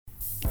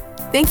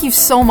Thank you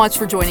so much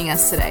for joining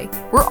us today.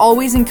 We're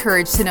always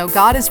encouraged to know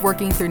God is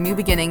working through new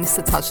beginnings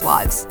to touch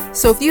lives.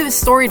 So if you have a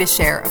story to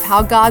share of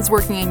how God's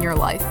working in your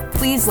life,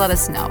 please let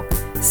us know.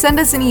 Send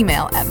us an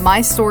email at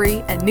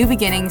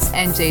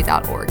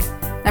mystory@newbeginningsnj.org.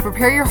 Now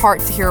prepare your heart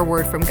to hear a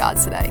word from God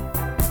today.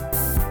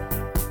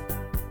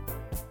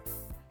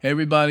 Hey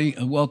everybody,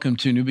 welcome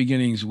to New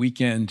Beginnings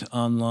Weekend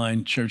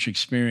Online Church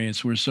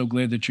Experience. We're so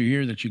glad that you're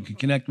here, that you can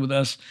connect with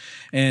us.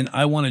 And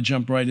I want to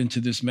jump right into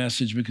this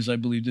message because I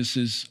believe this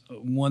is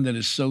one that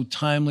is so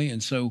timely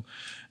and so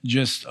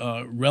just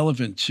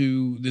relevant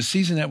to the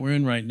season that we're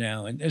in right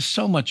now. And there's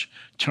so much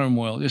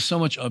turmoil, there's so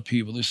much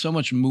upheaval, there's so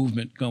much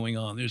movement going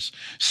on. There's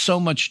so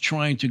much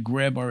trying to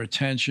grab our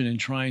attention and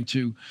trying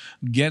to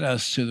get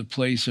us to the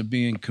place of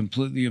being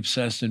completely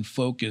obsessed and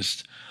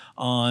focused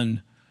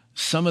on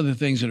some of the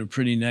things that are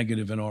pretty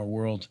negative in our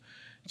world.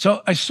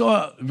 So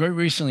very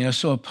recently, I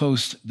saw a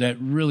post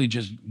that really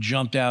just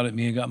jumped out at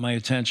me and got my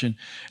attention.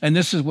 And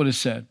this is what it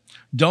said: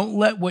 "Don't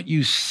let what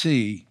you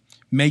see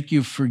make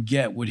you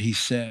forget what he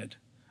said."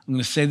 I'm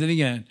going to say that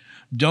again.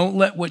 Don't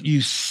let what you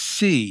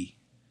see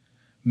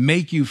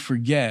make you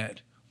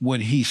forget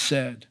what he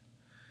said.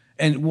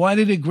 And why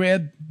did it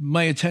grab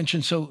my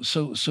attention so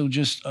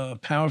just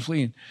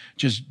powerfully and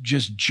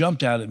just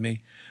jumped out at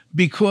me?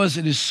 Because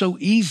it is so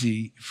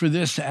easy for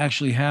this to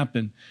actually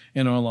happen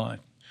in our life.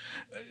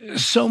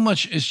 So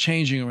much is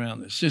changing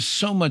around us. There's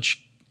so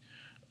much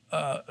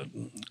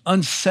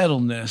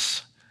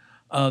unsettledness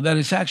that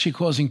it's actually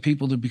causing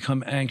people to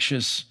become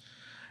anxious.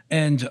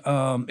 And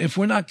if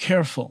we're not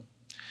careful,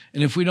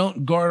 and if we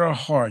don't guard our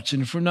hearts,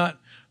 and if we're not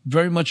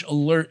very much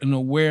alert and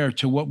aware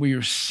to what we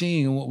are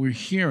seeing and what we're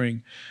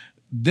hearing,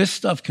 this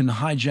stuff can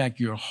hijack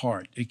your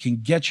heart. It can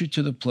get you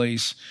to the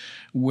place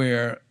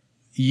where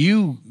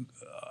you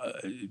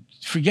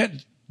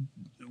forget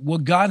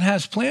what God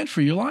has planned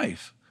for your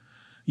life.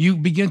 You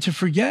begin to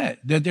forget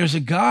that there's a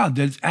God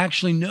that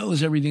actually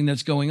knows everything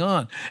that's going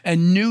on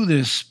and knew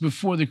this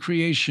before the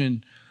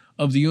creation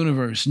of the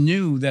universe,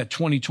 knew that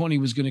 2020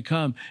 was going to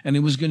come and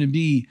it was going to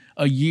be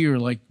a year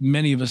like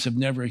many of us have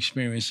never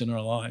experienced in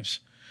our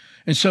lives.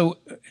 And so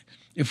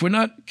if we're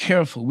not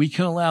careful, we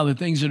can allow the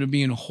things that are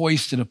being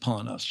hoisted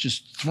upon us,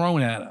 just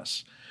thrown at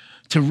us,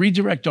 to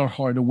redirect our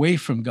heart away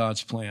from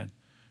God's plan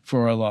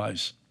for our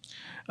lives.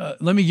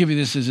 Let me give you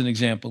this as an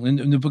example.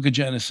 In the book of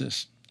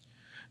Genesis,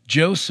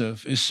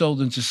 Joseph is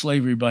sold into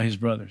slavery by his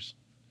brothers.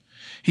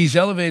 He's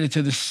elevated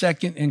to the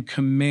second in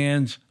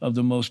command of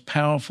the most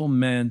powerful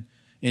men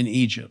in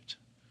Egypt,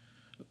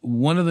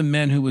 one of the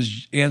men who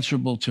was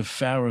answerable to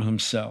Pharaoh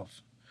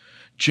himself.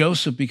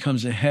 Joseph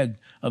becomes the head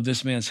of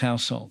this man's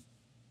household.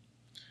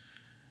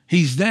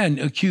 He's then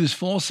accused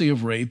falsely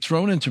of rape,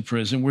 thrown into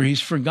prison, where he's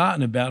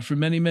forgotten about for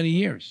many, many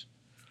years.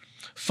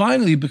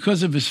 Finally,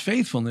 because of his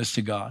faithfulness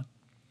to God,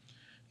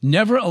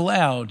 never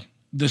allowed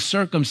the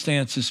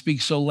circumstances to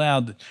speak so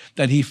loud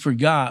that he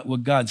forgot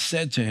what God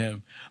said to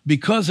him.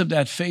 Because of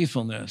that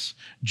faithfulness,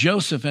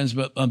 Joseph ends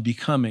up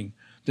becoming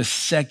the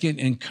second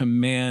in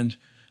command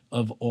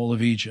of all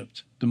of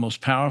Egypt, the most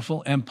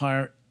powerful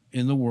empire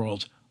in the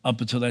world up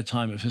until that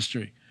time of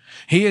history.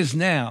 He is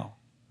now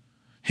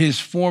his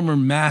former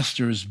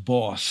master's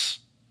boss.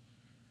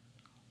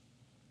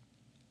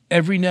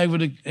 Every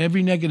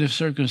negative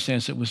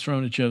circumstance that was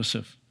thrown at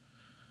Joseph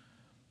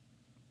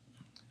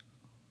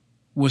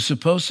was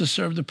supposed to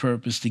serve the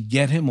purpose to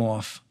get him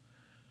off,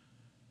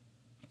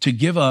 to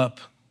give up,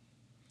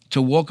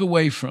 to walk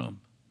away from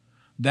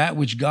that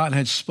which God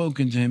had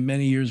spoken to him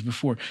many years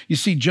before. You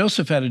see,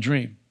 Joseph had a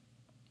dream.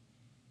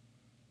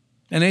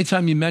 And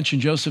anytime you mention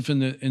Joseph in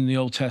the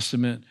Old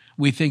Testament,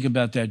 we think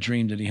about that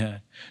dream that he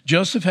had.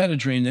 Joseph had a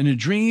dream. In a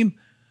dream,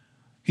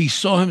 he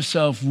saw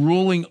himself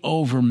ruling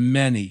over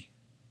many,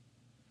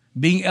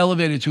 being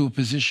elevated to a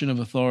position of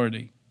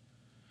authority.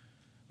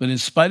 But in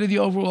spite of the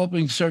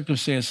overwhelming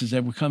circumstances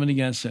that were coming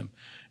against him,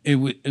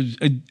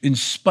 in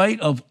spite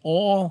of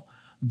all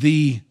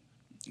the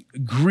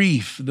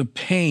grief, the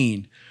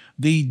pain,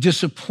 the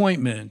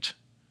disappointment,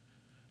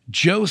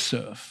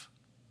 Joseph,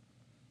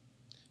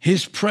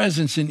 his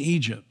presence in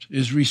Egypt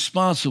is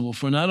responsible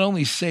for not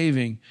only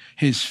saving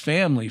his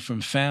family from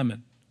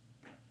famine,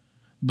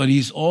 but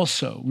he's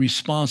also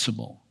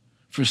responsible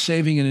for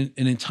saving an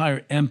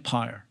entire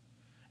empire,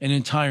 an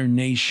entire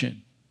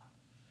nation.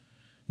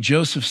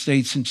 Joseph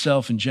states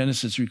himself in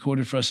Genesis,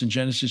 recorded for us in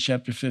Genesis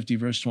chapter 50,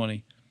 verse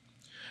 20.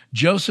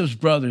 Joseph's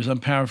brothers, I'm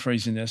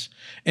paraphrasing this,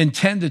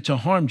 intended to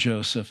harm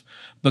Joseph,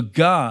 but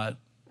God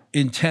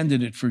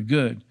intended it for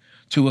good,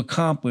 to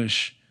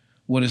accomplish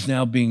what is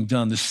now being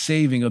done, the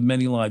saving of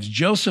many lives.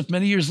 Joseph,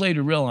 many years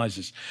later,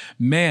 realizes,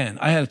 man,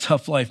 I had a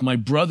tough life. My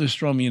brothers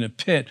throw me in a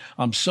pit.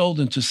 I'm sold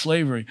into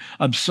slavery.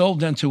 I'm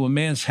sold into a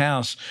man's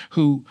house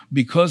who,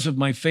 because of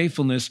my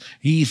faithfulness,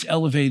 he's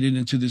elevated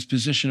into this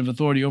position of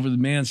authority over the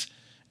man's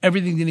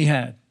everything that he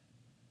had.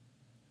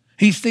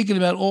 He's thinking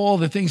about all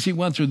the things he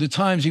went through, the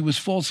times he was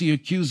falsely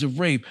accused of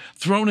rape,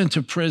 thrown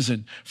into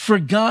prison,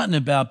 forgotten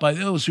about by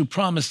those who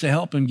promised to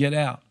help him get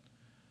out.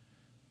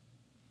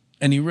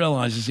 And he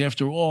realizes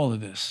after all of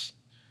this,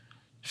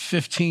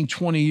 15,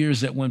 20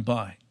 years that went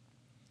by,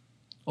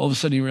 All of a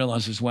sudden he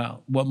realizes,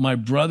 wow, what my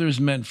brothers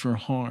meant for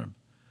harm,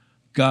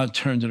 God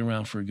turned it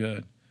around for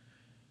good.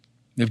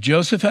 If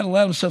Joseph had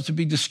allowed himself to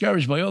be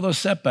discouraged by all those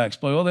setbacks,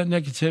 by all that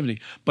negativity,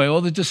 by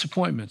all the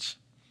disappointments,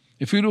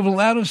 if he would have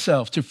allowed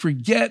himself to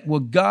forget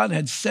what God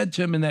had said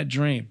to him in that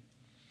dream,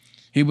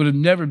 he would have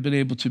never been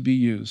able to be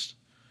used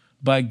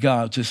by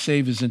God to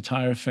save his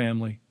entire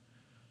family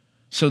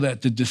so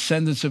that the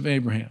descendants of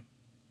Abraham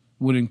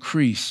would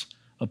increase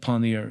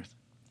upon the earth.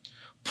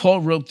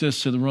 Paul wrote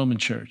this to the Roman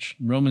church,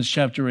 Romans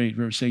chapter 8,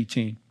 verse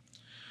 18.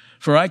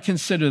 For I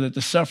consider that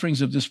the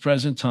sufferings of this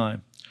present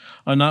time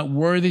are not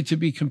worthy to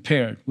be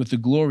compared with the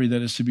glory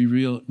that is to be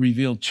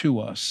revealed to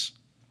us.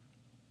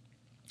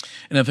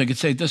 And if I could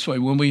say it this way,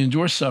 when we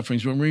endure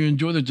sufferings, when we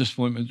endure the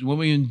disappointments, when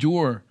we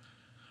endure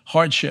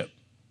hardship,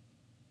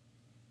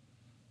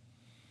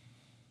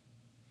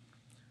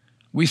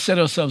 we set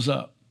ourselves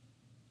up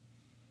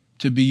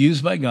to be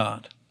used by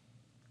God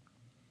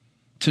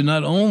to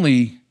not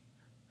only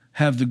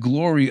have the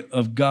glory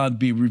of God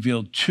be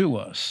revealed to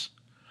us,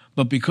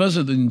 but because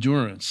of the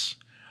endurance,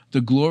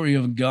 the glory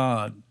of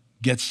God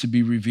gets to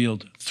be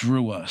revealed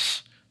through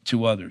us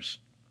to others.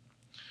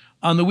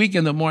 On the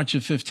weekend of March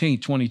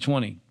 15,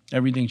 2020,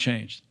 everything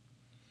changed.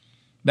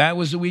 That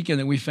was the weekend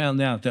that we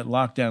found out that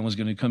lockdown was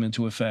going to come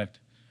into effect.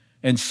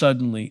 And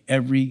suddenly,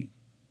 every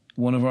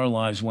one of our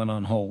lives went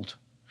on hold.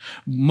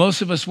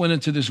 Most of us went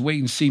into this wait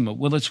and see mode.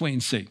 Well, let's wait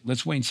and see.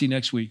 Let's wait and see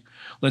next week.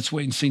 Let's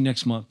wait and see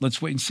next month.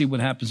 Let's wait and see what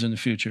happens in the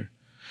future.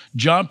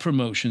 Job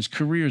promotions,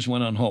 careers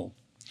went on hold.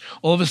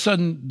 All of a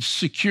sudden,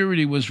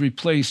 security was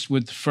replaced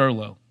with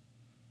furlough.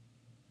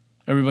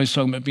 Everybody's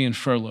talking about being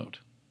furloughed,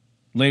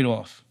 laid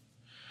off.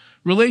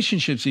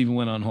 Relationships even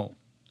went on hold.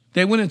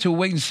 They went into a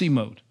wait and see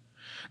mode.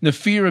 The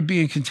fear of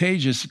being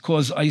contagious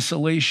caused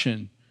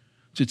isolation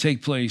to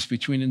take place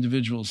between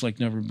individuals like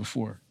never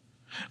before.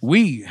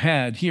 We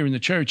had here in the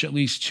church at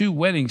least 2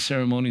 wedding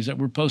ceremonies that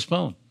were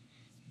postponed,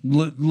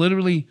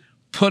 literally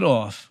put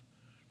off.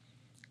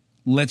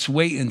 Let's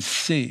wait and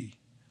see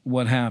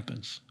what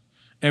happens.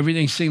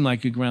 Everything seemed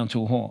like it ground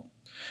to a halt.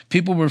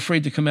 People were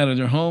afraid to come out of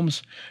their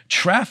homes.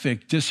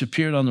 Traffic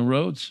disappeared on the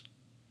roads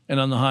and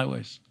on the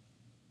highways.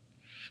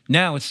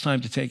 Now it's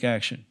time to take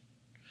action.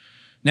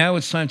 Now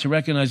it's time to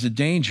recognize the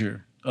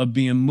danger of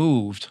being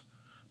moved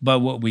by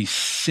what we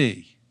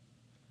see.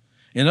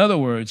 In other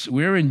words,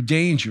 we're in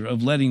danger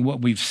of letting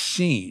what we've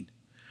seen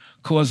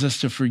cause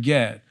us to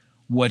forget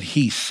what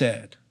he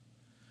said.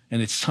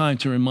 And it's time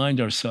to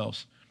remind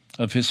ourselves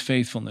of his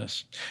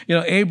faithfulness. You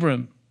know,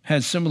 Abram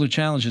had similar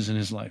challenges in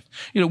his life.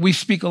 You know, we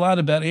speak a lot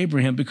about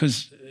Abraham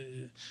because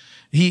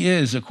he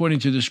is, according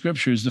to the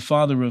scriptures, the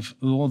father of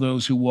all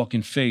those who walk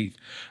in faith.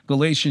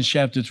 Galatians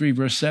chapter 3,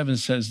 verse 7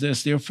 says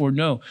this, therefore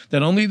know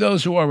that only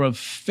those who are of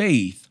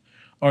faith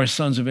are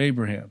sons of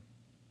Abraham.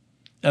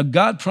 Now,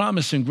 God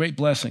promised him great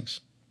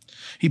blessings.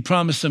 He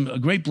promised him a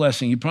great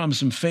blessing. He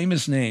promised him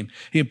famous name.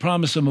 He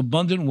promised him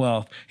abundant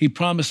wealth. He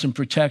promised him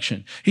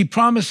protection. He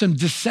promised him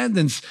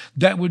descendants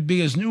that would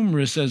be as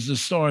numerous as the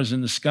stars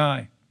in the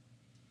sky.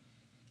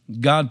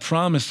 God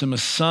promised him a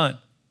son.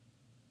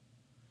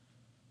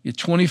 Yet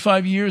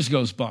 25 years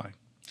goes by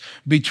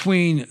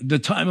between the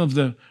time of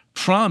the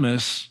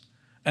promise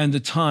and the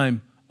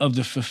time of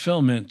the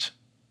fulfillment.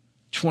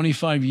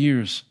 25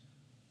 years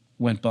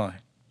went by.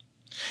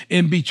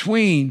 In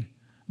between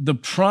the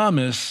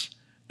promise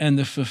and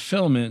the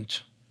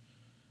fulfillment,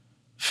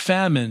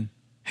 famine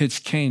hits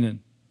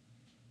Canaan.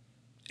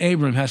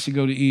 Abram has to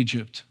go to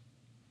Egypt,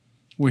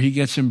 where he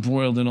gets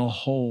embroiled in a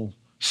whole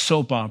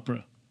soap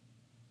opera.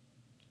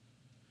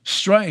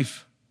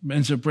 Strife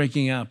ends up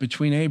breaking out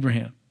between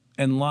Abraham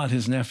and Lot,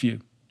 his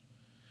nephew.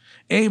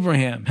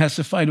 Abraham has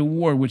to fight a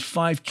war with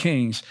 5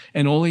 kings,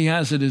 and all he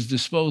has at his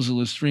disposal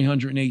is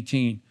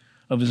 318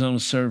 of his own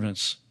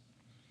servants.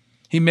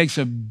 He makes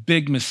a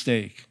big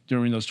mistake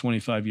during those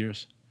 25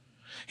 years.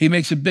 He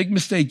makes a big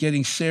mistake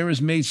getting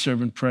Sarah's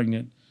maidservant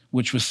pregnant,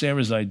 which was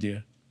Sarah's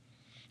idea.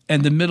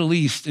 And the Middle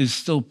East is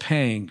still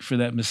paying for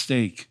that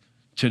mistake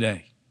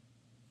today.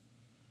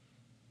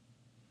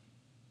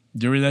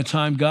 During that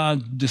time,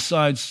 God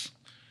decides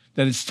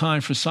that it's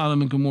time for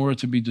Sodom and Gomorrah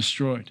to be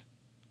destroyed.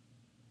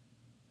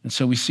 And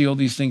so we see all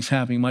these things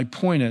happening. My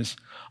point is,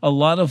 a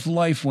lot of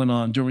life went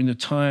on during the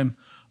time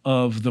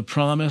of the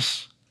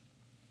promise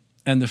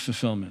and the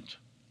fulfillment.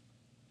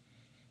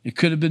 It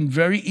could have been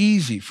very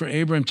easy for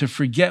Abraham to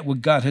forget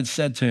what God had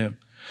said to him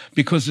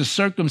because the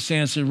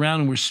circumstances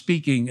around him were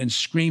speaking and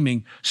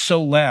screaming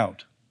so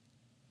loud.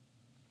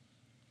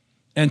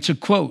 And to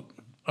quote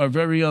our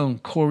very own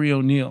Corey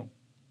O'Neill,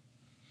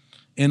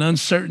 in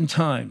uncertain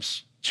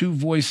times, 2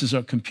 voices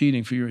are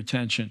competing for your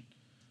attention.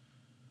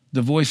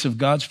 The voice of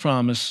God's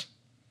promise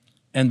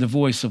and the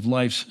voice of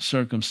life's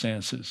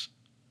circumstances.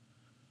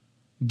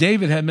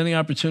 David had many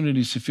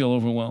opportunities to feel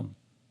overwhelmed.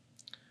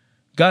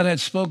 God had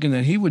spoken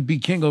that he would be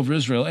king over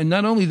Israel, and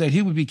not only that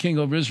he would be king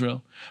over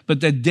Israel,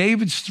 but that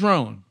David's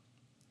throne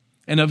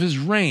and of his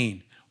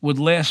reign would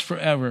last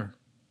forever.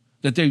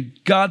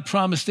 That God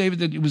promised David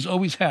that he would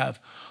always have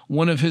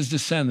one of his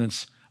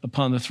descendants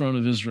upon the throne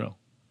of Israel.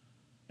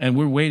 And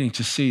we're waiting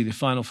to see the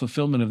final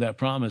fulfillment of that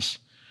promise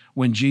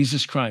when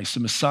Jesus Christ, the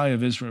Messiah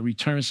of Israel,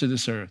 returns to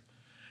this earth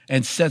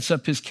and sets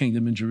up his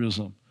kingdom in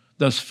Jerusalem,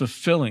 thus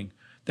fulfilling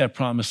that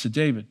promise to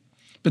David.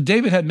 But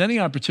David had many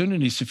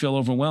opportunities to feel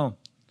overwhelmed.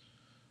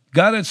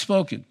 God had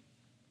spoken.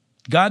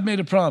 God made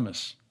a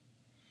promise.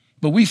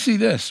 But we see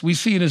this. We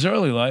see in his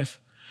early life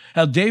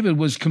how David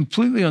was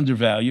completely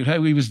undervalued,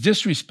 how he was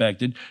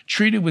disrespected,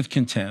 treated with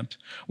contempt.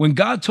 When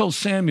God told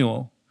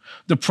Samuel,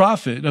 the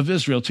prophet of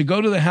Israel, to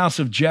go to the house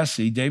of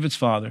Jesse, David's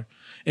father,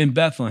 in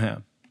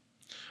Bethlehem,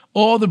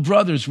 all the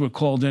brothers were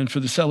called in for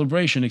the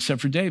celebration except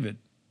for David.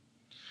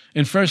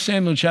 In 1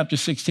 Samuel chapter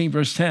 16,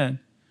 verse 10,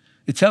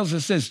 it tells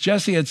us this: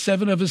 Jesse had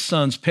 7 of his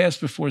sons pass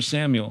before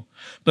Samuel,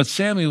 but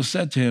Samuel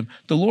said to him,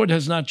 "The Lord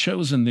has not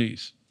chosen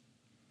these."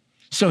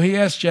 So he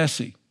asked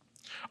Jesse,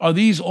 "Are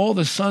these all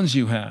the sons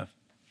you have?"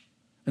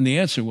 And the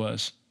answer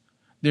was,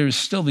 "There is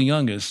still the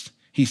youngest.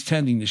 He's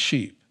tending the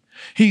sheep."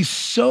 He's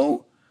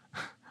so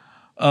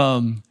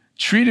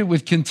treated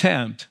with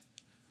contempt,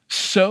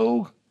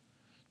 so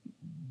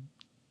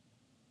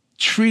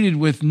treated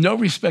with no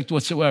respect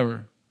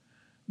whatsoever,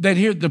 that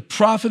here the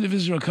prophet of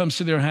Israel comes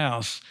to their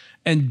house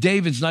and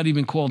David's not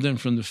even called in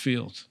from the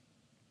field.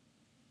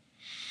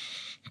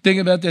 Think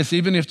about this.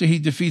 Even after he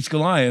defeats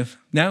Goliath,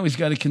 now he's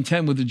got to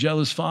contend with a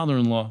jealous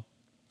father-in-law.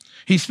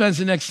 He spends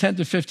the next 10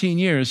 to 15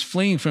 years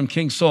fleeing from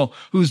King Saul,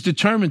 who's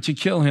determined to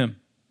kill him.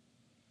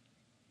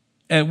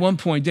 At one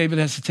point, David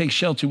has to take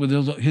shelter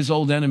with his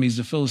old enemies,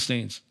 the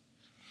Philistines.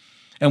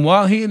 And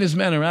while he and his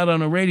men are out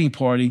on a raiding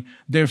party,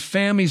 their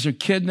families are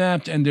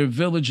kidnapped and their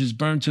village is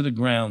burned to the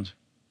ground.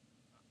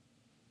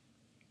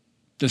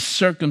 The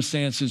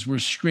circumstances were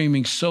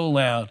screaming so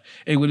loud,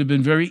 it would have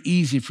been very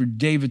easy for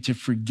David to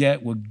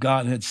forget what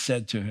God had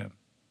said to him.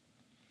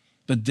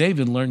 But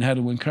David learned how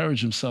to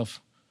encourage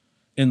himself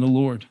in the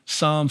Lord.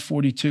 Psalm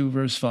 42,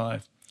 verse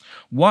 5.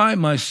 "Why,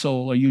 my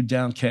soul, are you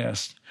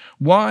downcast?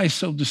 Why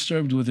so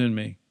disturbed within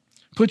me?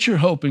 Put your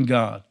hope in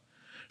God,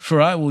 for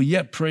I will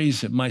yet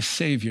praise him, my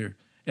Savior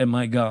and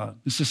my God."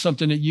 This is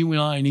something that you and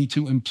I need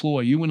to employ.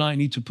 You and I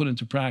need to put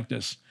into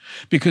practice,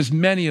 because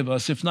many of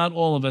us, if not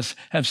all of us,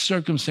 have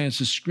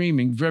circumstances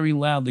screaming very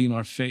loudly in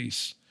our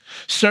face.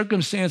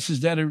 Circumstances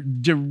that are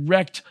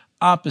direct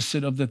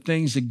opposite of the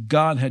things that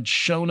God had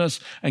shown us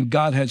and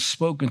God had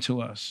spoken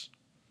to us.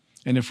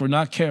 And if we're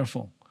not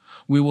careful,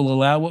 we will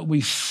allow what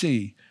we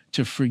see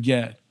to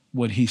forget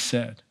what he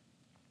said.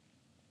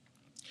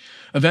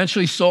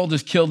 Eventually, Saul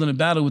is killed in a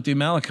battle with the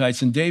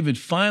Amalekites, and David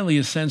finally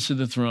ascends to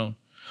the throne,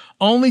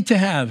 only to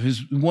have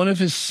one of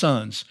his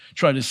sons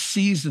try to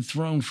seize the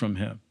throne from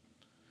him.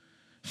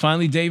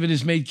 Finally, David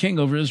is made king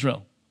over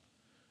Israel,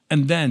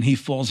 and then he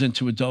falls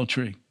into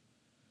adultery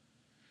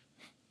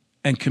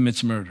and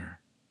commits murder.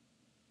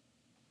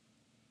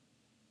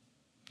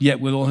 Yet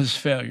with all his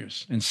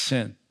failures and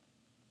sin,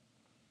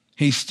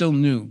 he still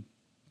knew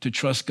to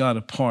trust God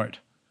apart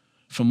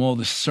from all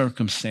the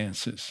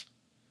circumstances.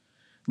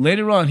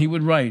 Later on, he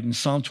would write in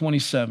Psalm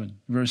 27,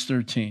 verse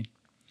 13,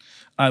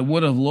 "I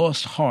would have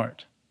lost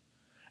heart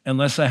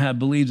unless I had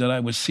believed that I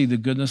would see the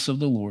goodness of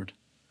the Lord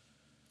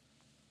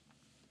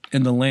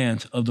in the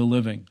land of the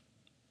living."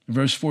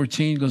 Verse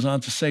 14 goes on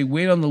to say,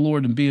 "Wait on the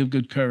Lord and be of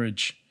good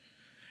courage,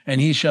 and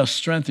he shall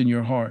strengthen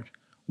your heart.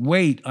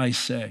 Wait, I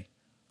say,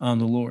 on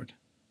the Lord."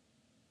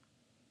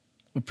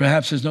 But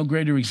perhaps there's no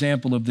greater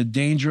example of the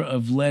danger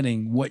of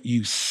letting what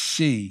you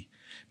see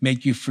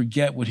make you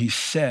forget what he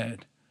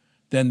said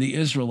than the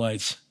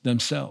Israelites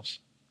themselves.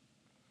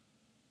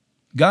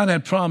 God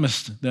had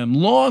promised them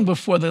long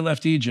before they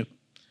left Egypt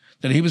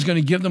that he was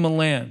going to give them a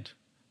land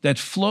that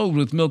flowed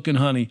with milk and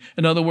honey.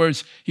 In other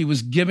words, he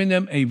was giving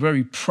them a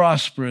very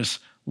prosperous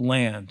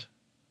land,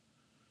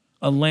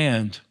 a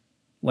land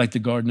like the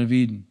Garden of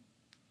Eden,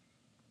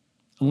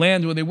 a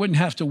land where they wouldn't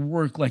have to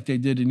work like they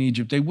did in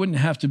Egypt. They wouldn't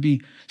have to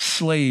be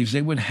slaves.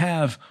 They would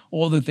have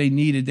all that they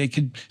needed. They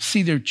could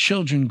see their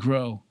children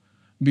grow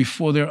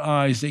before their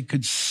eyes. They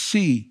could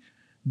see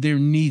their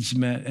needs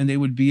met, and they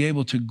would be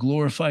able to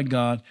glorify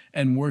God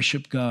and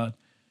worship God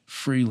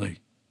freely.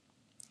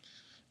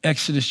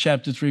 Exodus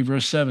chapter 3,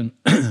 verse 7,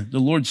 the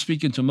Lord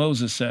speaking to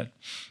Moses said,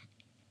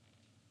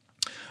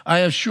 "I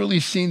have surely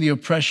seen the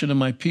oppression of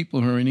my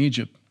people who are in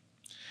Egypt,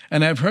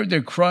 and I have heard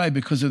their cry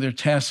because of their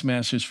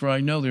taskmasters, for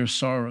I know their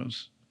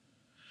sorrows.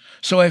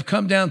 So I have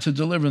come down to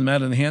deliver them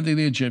out of the hand of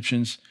the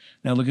Egyptians."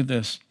 Now look at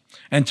this.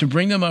 "And to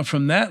bring them up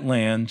from that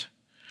land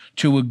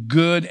to a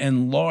good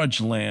and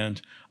large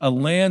land, a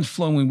land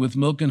flowing with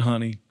milk and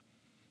honey."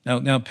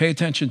 Now pay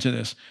attention to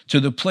this. "To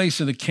the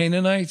place of the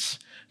Canaanites,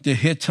 the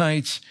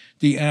Hittites,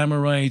 the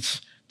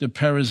Amorites, the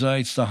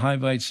Perizzites, the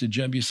Hivites, the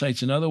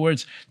Jebusites." In other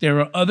words, there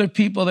are other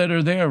people that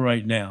are there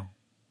right now,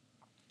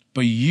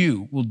 but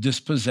you will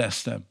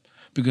dispossess them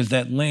because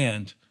that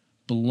land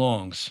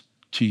belongs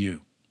to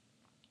you.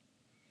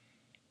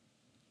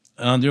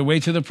 On their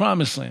way to the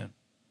promised land,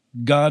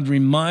 God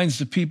reminds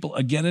the people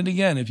again and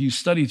again. If you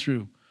study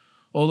through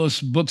all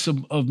those books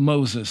of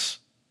Moses,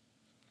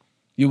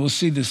 you will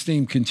see this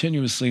theme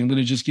continuously. I'm going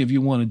to just give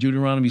you one in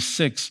Deuteronomy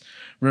 6,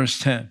 verse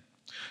 10.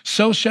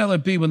 So shall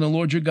it be when the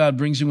Lord your God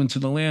brings you into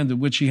the land of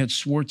which he had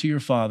swore to your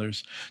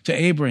fathers, to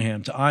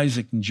Abraham, to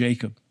Isaac, and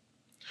Jacob,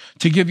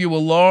 to give you a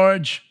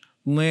large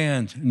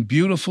land and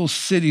beautiful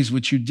cities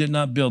which you did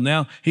not build.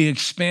 Now he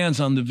expands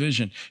on the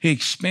vision. He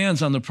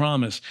expands on the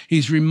promise.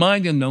 He's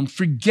reminding them,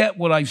 forget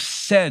what I've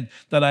said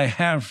that I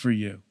have for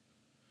you.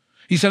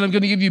 He said, I'm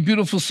going to give you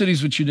beautiful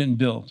cities which you didn't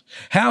build,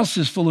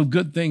 houses full of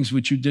good things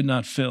which you did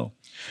not fill,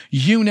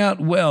 hewn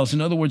out wells,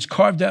 in other words,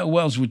 carved out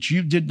wells which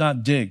you did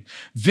not dig,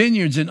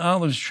 vineyards and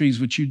olive trees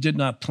which you did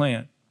not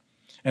plant.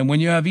 And when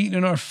you have eaten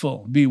and are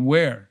full,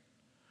 beware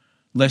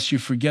lest you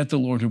forget the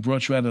Lord who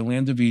brought you out of the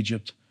land of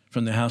Egypt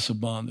from the house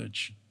of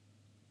bondage.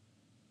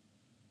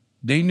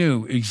 They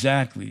knew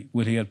exactly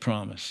what he had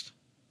promised.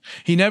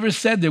 He never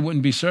said there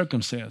wouldn't be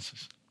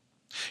circumstances.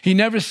 He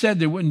never said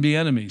there wouldn't be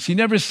enemies. He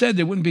never said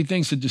there wouldn't be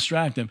things to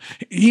distract him.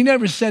 He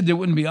never said there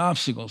wouldn't be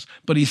obstacles.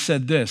 But he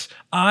said this,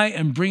 I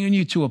am bringing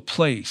you to a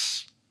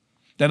place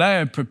that I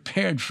have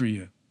prepared for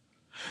you,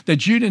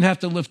 that you didn't have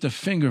to lift a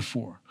finger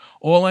for.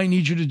 All I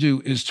need you to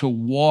do is to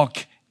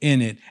walk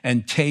in it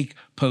and take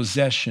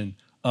possession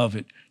of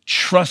it.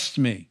 Trust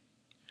me.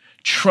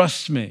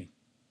 Trust me.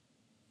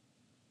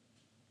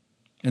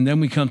 And then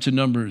we come to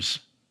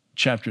Numbers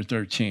chapter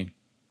 13.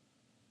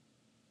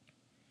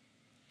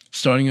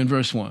 Starting in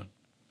verse 1.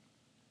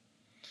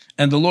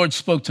 And the Lord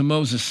spoke to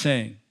Moses,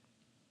 saying,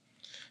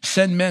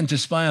 send men to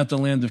spy out the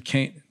land of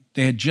Canaan.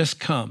 They had just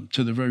come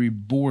to the very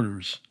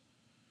borders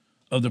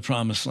of the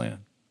promised land.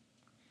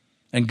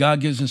 And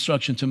God gives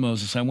instruction to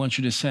Moses, I want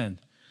you to send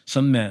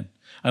some men.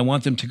 I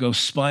want them to go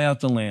spy out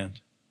the land,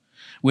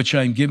 which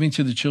I am giving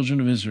to the children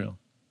of Israel.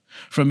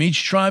 From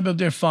each tribe of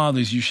their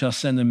fathers you shall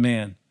send a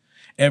man,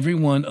 every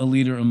one a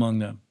leader among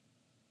them.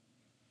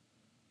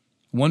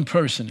 One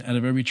person out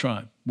of every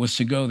tribe was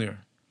to go there.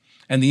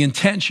 And the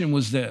intention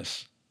was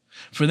this,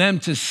 for them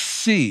to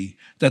see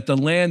that the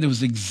land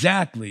was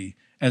exactly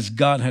as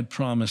God had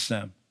promised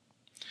them.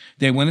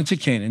 They went into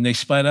Canaan, they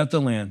spied out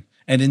the land,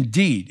 and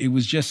indeed it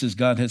was just as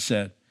God had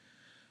said.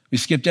 We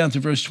skip down to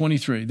verse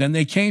 23. Then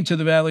they came to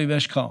the valley of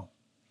Eshcol,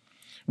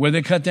 where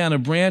they cut down a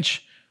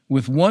branch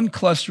with one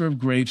cluster of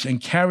grapes and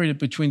carried it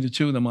between the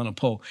two of them on a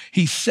pole.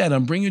 He said,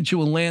 I'm bringing you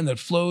to a land that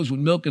flows with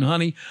milk and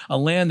honey, a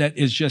land that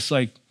is just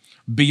like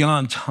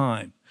beyond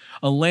time,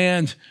 a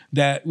land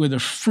that where the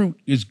fruit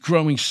is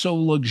growing so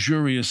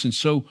luxurious and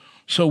so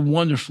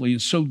wonderfully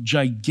and so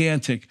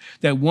gigantic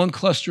that one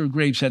cluster of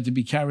grapes had to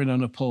be carried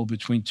on a pole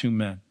between two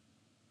men.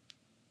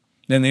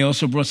 Then they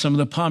also brought some of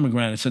the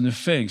pomegranates and the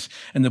figs,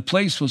 and the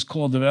place was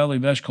called the Valley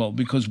of Eshcol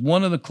because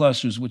one of the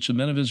clusters which the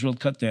men of Israel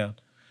cut down.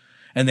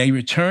 And they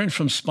returned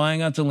from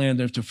spying out the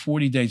land after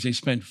 40 days. They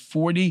spent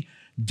 40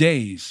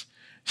 days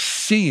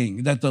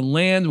seeing that the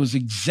land was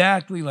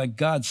exactly like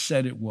God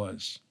said it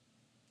was.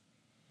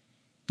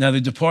 Now they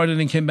departed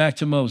and came back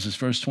to Moses,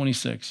 verse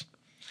 26.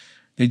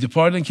 They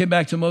departed and came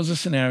back to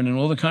Moses and Aaron and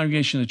all the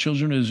congregation of the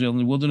children of Israel in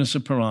the wilderness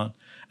of Paran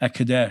at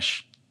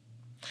Kadesh.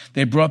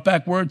 They brought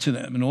back word to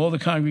them and all the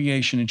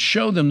congregation and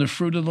showed them the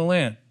fruit of the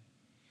land.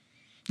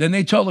 Then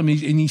they told him,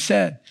 and he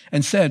said,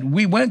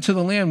 we went to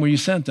the land where you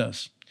sent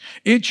us.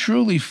 It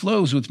truly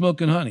flows with milk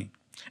and honey,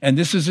 and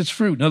this is its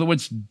fruit. In other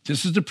words,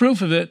 this is the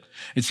proof of it.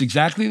 It's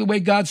exactly the way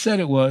God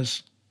said it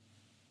was.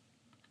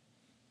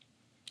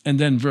 And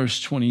then verse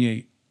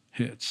 28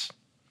 hits.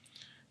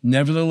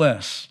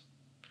 Nevertheless,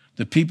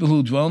 the people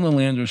who dwell in the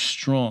land are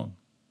strong.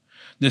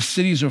 The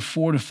cities are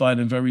fortified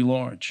and very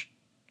large.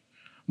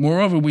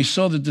 Moreover, we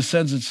saw the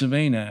descendants of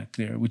Anak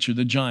there, which are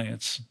the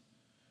giants.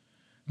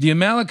 The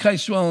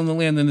Amalekites dwell in the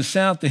land in the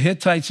south, the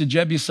Hittites, the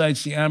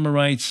Jebusites, the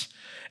Amorites,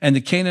 and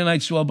the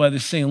Canaanites dwell by the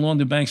sea along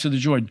the banks of the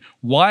Jordan.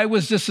 Why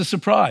was this a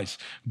surprise?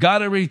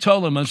 God already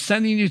told them, I'm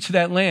sending you to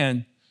that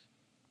land,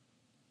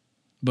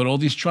 but all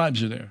these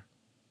tribes are there.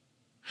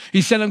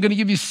 He said, I'm going to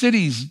give you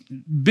cities,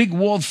 big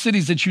walled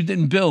cities that you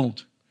didn't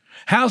build,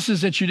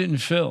 houses that you didn't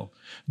fill,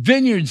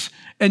 vineyards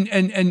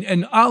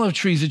and olive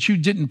trees that you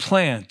didn't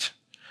plant.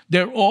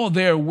 They're all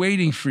there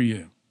waiting for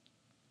you.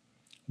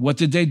 What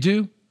did they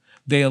do?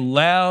 They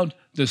allowed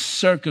the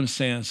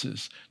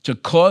circumstances to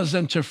cause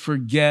them to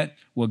forget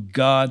what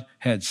God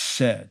had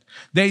said.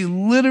 They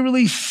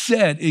literally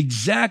said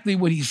exactly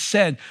what he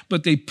said,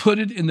 but they put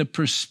it in the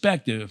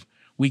perspective,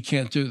 we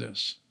can't do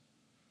this.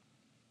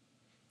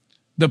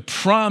 The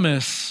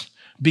promise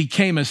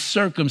became a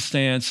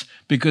circumstance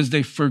because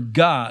they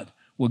forgot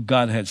what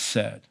God had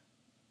said.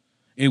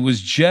 It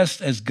was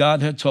just as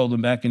God had told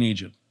them back in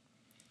Egypt.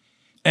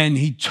 And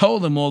he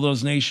told them all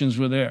those nations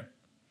were there.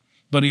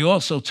 But he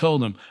also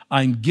told them,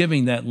 I'm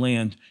giving that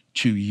land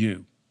to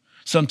you.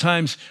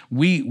 Sometimes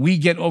we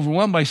get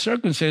overwhelmed by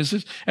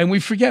circumstances and we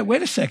forget,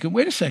 wait a second.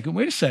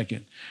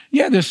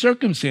 Yeah, there's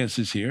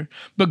circumstances here,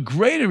 but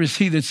greater is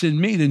he that's in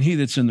me than he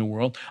that's in the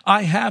world.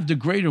 I have the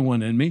greater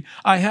one in me.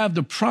 I have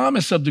the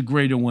promise of the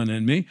greater one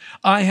in me.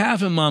 I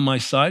have him on my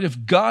side.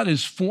 If God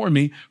is for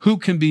me, who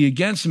can be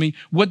against me?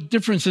 What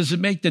difference does it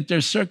make that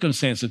there's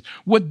circumstances?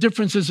 What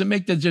difference does it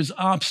make that there's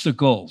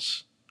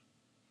obstacles?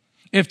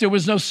 If there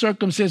was no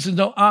circumstances,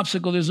 no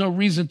obstacle, there's no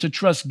reason to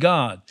trust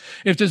God.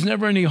 If there's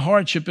never any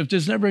hardship, if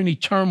there's never any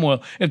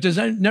turmoil, if there's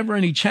never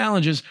any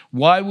challenges,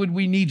 why would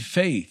we need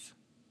faith?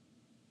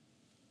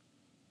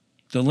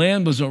 The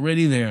land was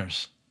already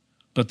theirs,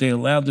 but they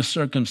allowed the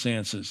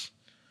circumstances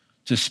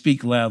to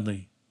speak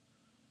loudly,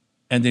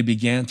 and they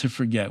began to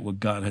forget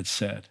what God had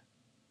said.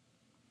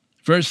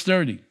 Verse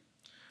 30,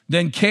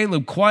 then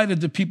Caleb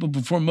quieted the people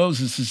before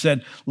Moses and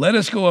said, let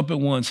us go up at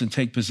once and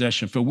take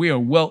possession, for we are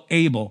well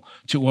able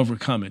to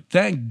overcome it.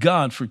 Thank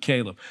God for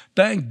Caleb.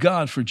 Thank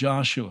God for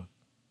Joshua.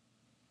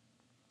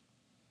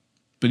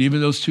 But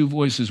even those two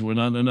voices were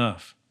not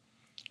enough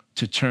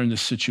to turn the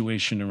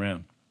situation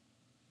around.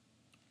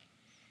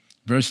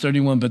 Verse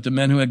 31, but the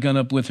men who had gone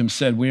up with him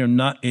said, we are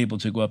not able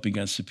to go up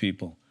against the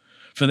people,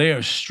 for they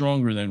are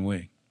stronger than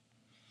we.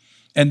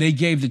 And they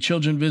gave the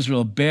children of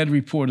Israel a bad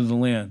report of the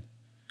land,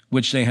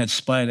 which they had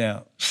spied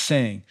out,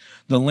 saying,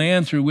 the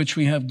land through which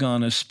we have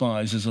gone as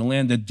spies is a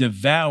land that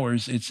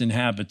devours its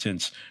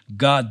inhabitants.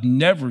 God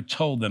never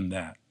told them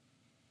that.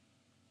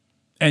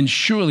 And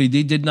surely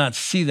they did not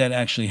see that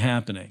actually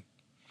happening.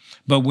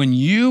 But when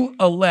you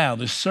allow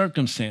the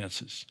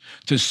circumstances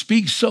to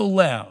speak so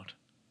loud,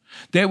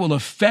 they will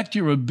affect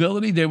your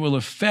ability. They will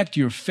affect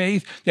your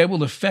faith. They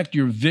will affect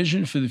your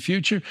vision for the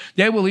future.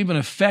 They will even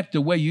affect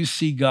the way you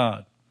see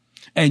God.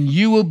 And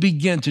you will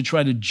begin to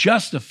try to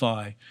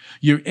justify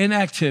your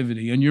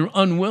inactivity and your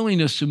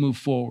unwillingness to move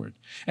forward.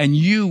 And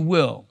you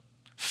will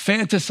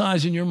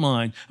fantasize in your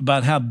mind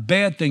about how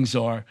bad things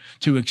are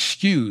to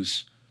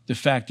excuse the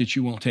fact that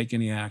you won't take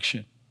any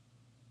action.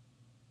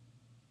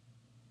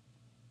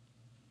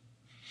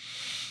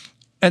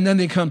 And then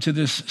they come to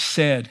this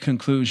sad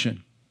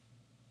conclusion.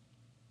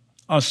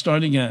 I'll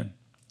start again.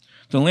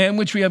 The land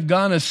which we have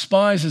gone as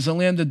spies is a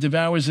land that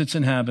devours its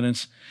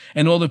inhabitants,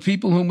 and all the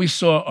people whom we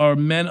saw are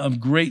men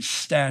of great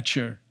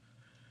stature.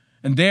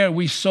 And there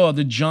we saw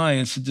the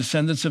giants, the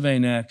descendants of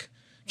Anak,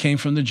 came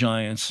from the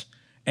giants,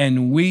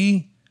 and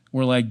we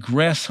were like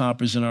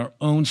grasshoppers in our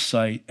own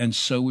sight, and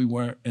so we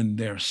were in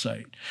their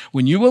sight.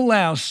 When you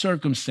allow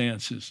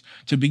circumstances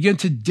to begin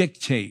to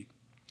dictate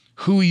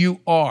who you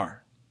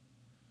are,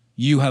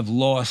 you have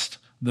lost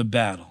the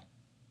battle.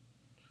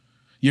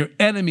 Your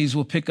enemies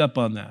will pick up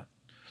on that.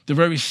 The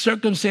very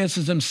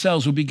circumstances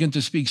themselves will begin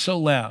to speak so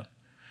loud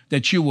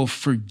that you will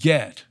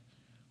forget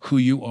who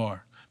you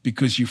are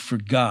because you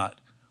forgot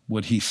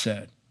what he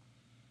said.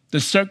 The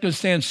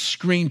circumstance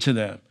screamed to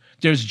them,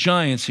 there's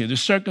giants here. The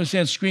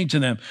circumstance screamed to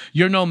them,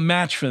 you're no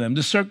match for them.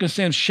 The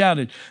circumstance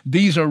shouted,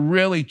 these are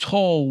really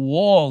tall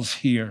walls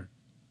here.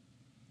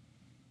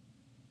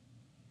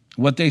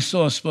 What they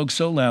saw spoke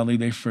so loudly,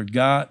 they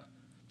forgot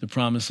the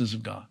promises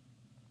of God.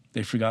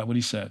 They forgot what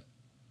he said.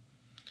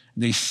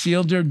 They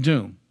sealed their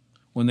doom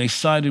when they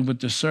sided with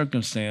the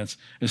circumstance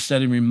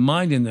instead of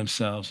reminding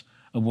themselves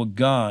of what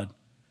God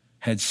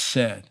had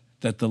said,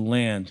 that the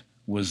land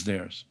was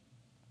theirs.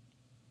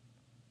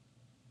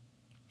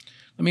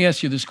 Let me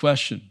ask you this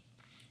question.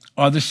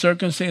 Are the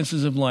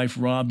circumstances of life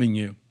robbing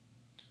you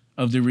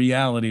of the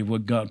reality of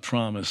what God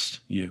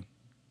promised you?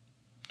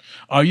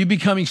 Are you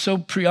becoming so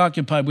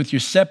preoccupied with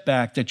your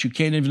setback that you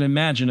can't even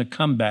imagine a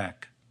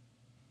comeback?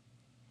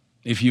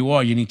 If you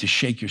are, you need to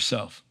shake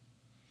yourself.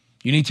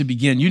 You need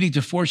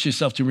to force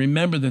yourself to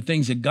remember the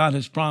things that God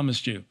has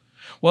promised you.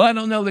 Well, I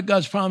don't know that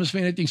God's promised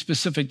me anything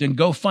specific. Then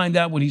go find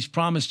out what he's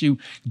promised you,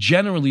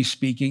 generally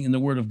speaking, in the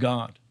Word of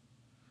God.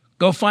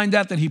 Go find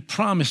out that he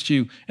promised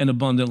you an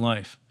abundant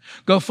life.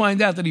 Go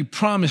find out that he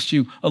promised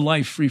you a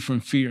life free from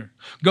fear.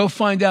 Go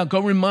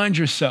remind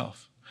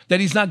yourself that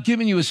he's not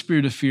giving you a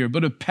spirit of fear,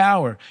 but of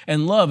power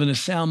and love and a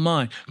sound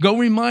mind. Go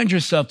remind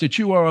yourself that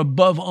you are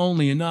above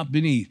only and not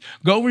beneath.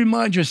 Go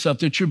remind yourself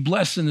that you're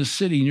blessed in the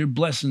city and you're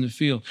blessed in the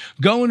field.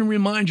 Go and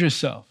remind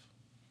yourself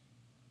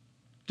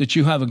that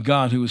you have a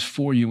God who is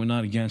for you and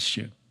not against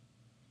you.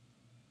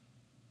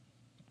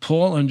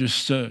 Paul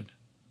understood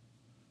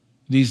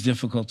these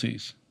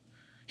difficulties.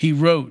 He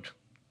wrote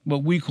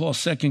what we call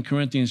 2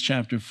 Corinthians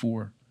chapter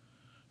 4,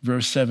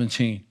 verse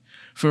 17.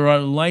 For our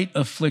light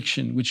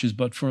affliction, which is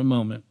but for a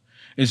moment,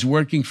 is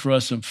working for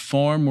us a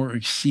far more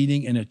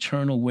exceeding and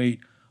eternal weight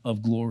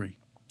of glory.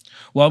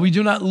 While we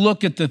do not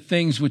look at the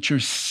things which are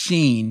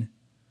seen,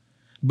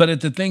 but at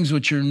the things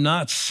which are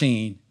not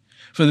seen.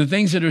 For the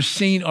things that are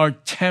seen are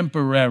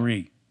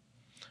temporary,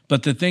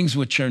 but the things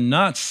which are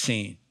not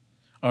seen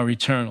are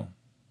eternal.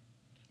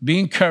 Be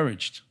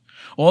encouraged.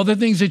 All the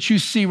things that you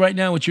see right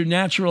now with your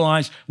natural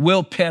eyes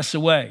will pass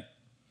away.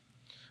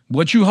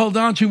 What you hold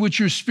on to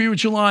with your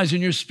spiritual eyes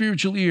and your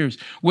spiritual ears,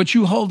 what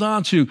you hold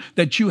on to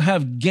that you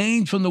have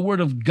gained from the Word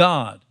of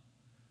God,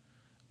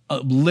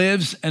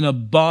 lives and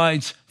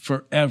abides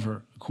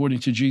forever, according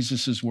to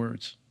Jesus'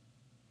 words.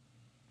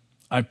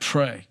 I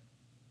pray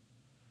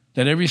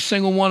that every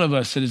single one of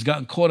us that has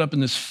gotten caught up in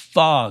this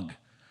fog,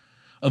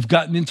 of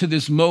gotten into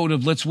this mode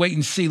of let's wait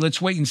and see,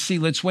 let's wait and see,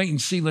 let's wait and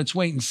see, let's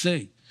wait and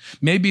see.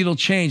 Maybe it'll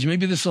change.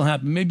 Maybe this will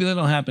happen. Maybe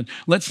that'll happen.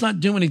 Let's not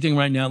do anything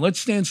right now. Let's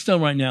stand still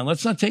right now.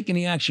 Let's not take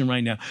any action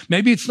right now.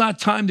 Maybe it's not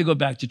time to go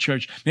back to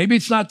church. Maybe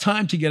it's not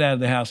time to get out of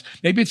the house.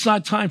 Maybe it's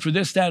not time for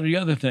this, that, or the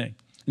other thing.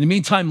 In the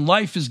meantime,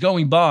 life is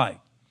going by.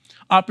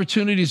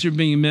 Opportunities are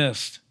being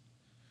missed.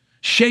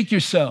 Shake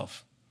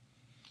yourself.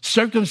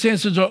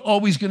 Circumstances are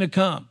always going to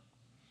come.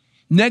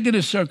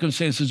 Negative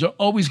circumstances are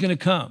always going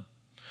to come.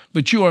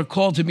 But you are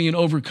called to be an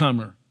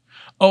overcomer.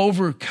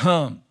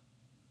 Overcome.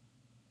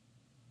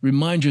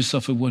 Remind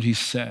yourself of what he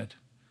said.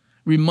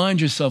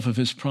 Remind yourself of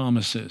his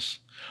promises.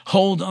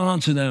 Hold on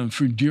to them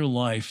for dear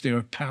life. They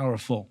are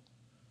powerful.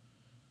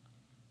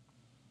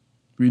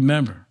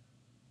 Remember,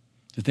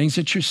 the things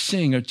that you're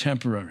seeing are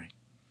temporary.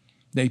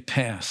 They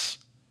pass.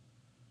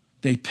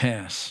 They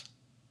pass.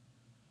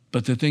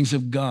 But the things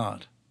of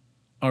God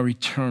are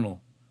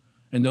eternal.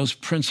 And those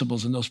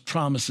principles and those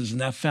promises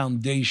and that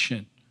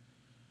foundation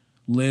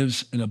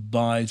lives and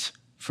abides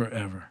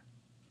forever.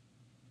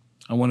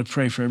 I want to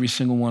pray for every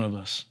single one of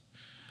us.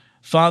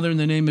 Father, in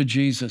the name of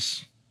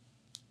Jesus,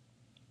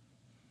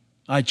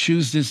 I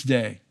choose this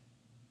day.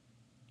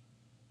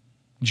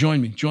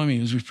 Join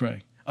me as we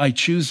pray. I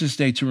choose this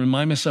day to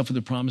remind myself of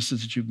the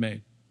promises that you've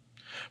made.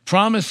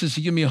 Promises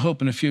to give me a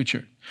hope and a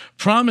future.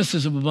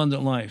 Promises of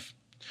abundant life.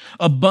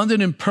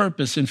 Abundant in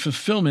purpose and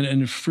fulfillment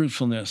and in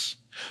fruitfulness.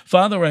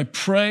 Father, I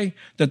pray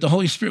that the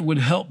Holy Spirit would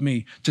help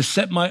me to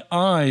set my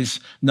eyes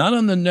not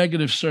on the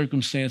negative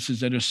circumstances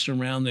that are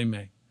surrounding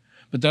me,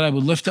 but that I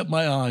would lift up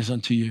my eyes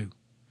unto you.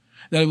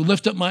 That I would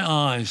lift up my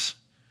eyes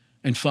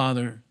and,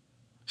 Father,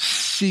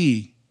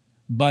 see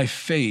by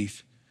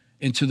faith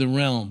into the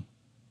realm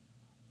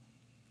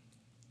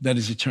that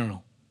is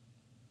eternal.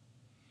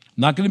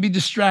 I'm not going to be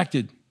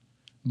distracted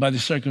by the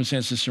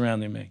circumstances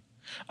surrounding me.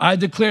 I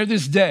declare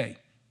this day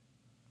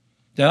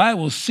that I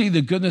will see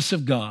the goodness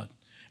of God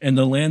in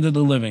the land of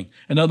the living.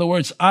 In other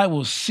words, I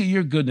will see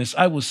your goodness.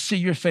 I will see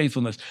your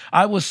faithfulness.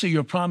 I will see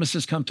your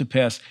promises come to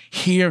pass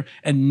here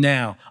and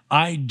now.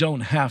 I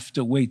don't have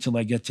to wait till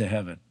I get to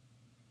heaven.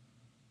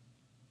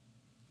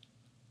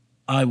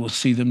 I will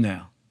see them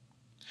now.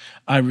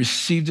 I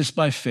receive this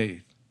by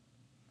faith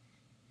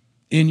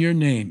in your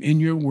name, in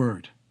your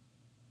word.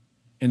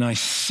 And I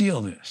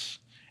seal this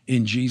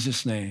in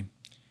Jesus' name.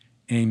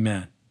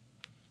 Amen.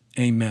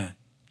 Amen.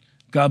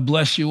 God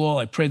bless you all.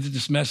 I pray that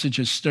this message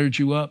has stirred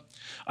you up.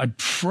 I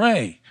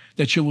pray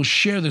that you will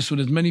share this with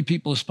as many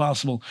people as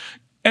possible.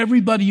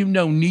 Everybody you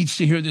know needs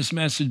to hear this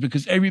message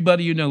because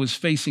everybody you know is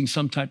facing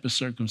some type of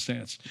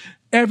circumstance.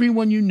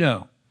 Everyone you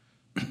know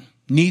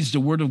needs the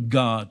word of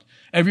God.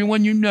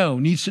 Everyone you know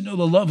needs to know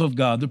the love of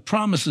God, the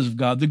promises of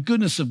God, the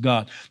goodness of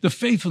God, the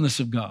faithfulness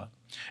of God.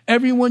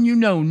 Everyone you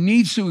know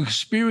needs to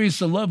experience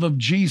the love of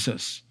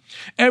Jesus.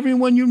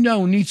 Everyone you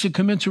know needs to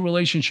come into a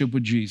relationship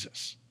with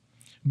Jesus.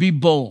 Be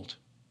bold.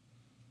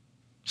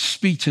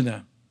 Speak to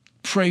them.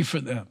 Pray for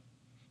them.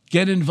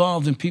 Get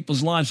involved in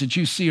people's lives that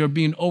you see are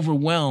being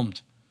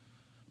overwhelmed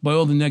by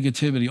all the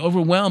negativity,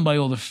 overwhelmed by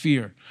all the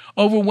fear,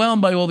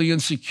 overwhelmed by all the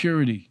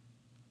insecurity,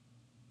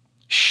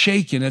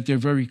 shaken at their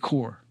very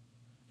core.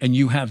 And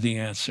you have the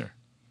answer.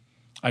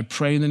 I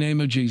pray in the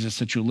name of Jesus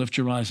that you'll lift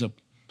your eyes up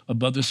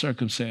above the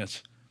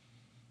circumstance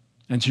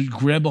and to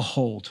grab a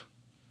hold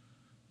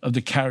of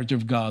the character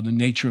of God, the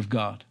nature of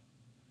God,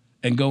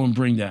 and go and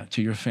bring that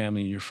to your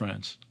family and your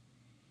friends.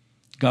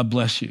 God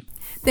bless you.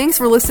 Thanks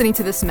for listening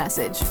to this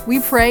message. We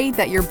pray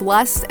that you're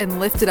blessed and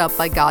lifted up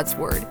by God's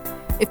word.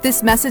 If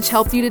this message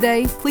helped you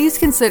today, please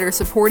consider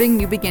supporting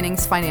New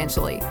Beginnings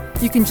financially.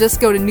 You can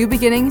just go to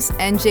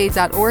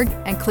newbeginningsnj.org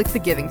and click the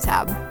Giving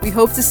tab. We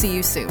hope to see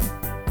you soon.